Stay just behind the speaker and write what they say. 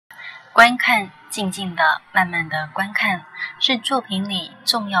观看，静静的、慢慢的观看，是作品里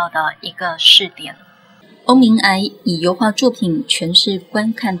重要的一个视点。翁明崖以油画作品诠释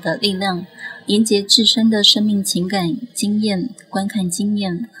观看的力量，连结自身的生命情感经验、观看经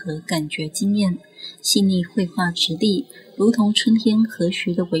验和感觉经验，细腻绘画质地，如同春天和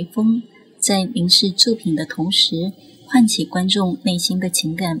煦的微风，在凝视作品的同时，唤起观众内心的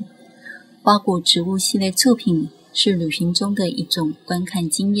情感。花果植物系列作品是旅行中的一种观看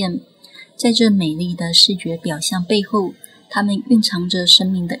经验，在这美丽的视觉表象背后，它们蕴藏着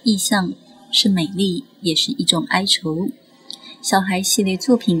生命的意象，是美丽，也是一种哀愁。小孩系列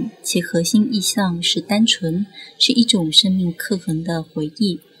作品，其核心意象是单纯，是一种生命刻痕的回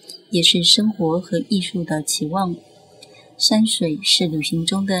忆，也是生活和艺术的期望。山水是旅行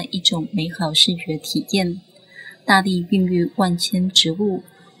中的一种美好视觉体验，大地孕育万千植物，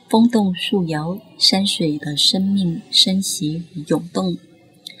风动树摇，山水的生命生息与涌动。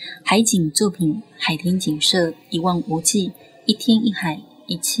海景作品，海天景色一望无际，一天一海，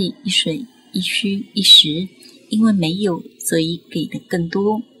一气一水，一虚一实，因为没有，所以给的更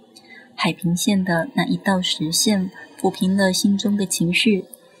多。海平线的那一道实线，抚平了心中的情绪，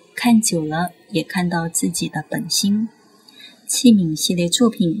看久了，也看到自己的本心。器皿系列作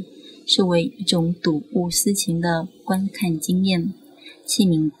品是为一种睹物思情的观看经验，器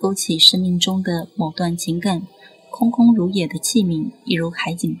皿勾起生命中的某段情感，空空如也的器皿，一如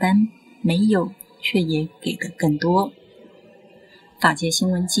海景般没有，却也给的更多。法界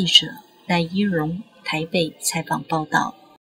新闻记者赖依荣台北采访报道。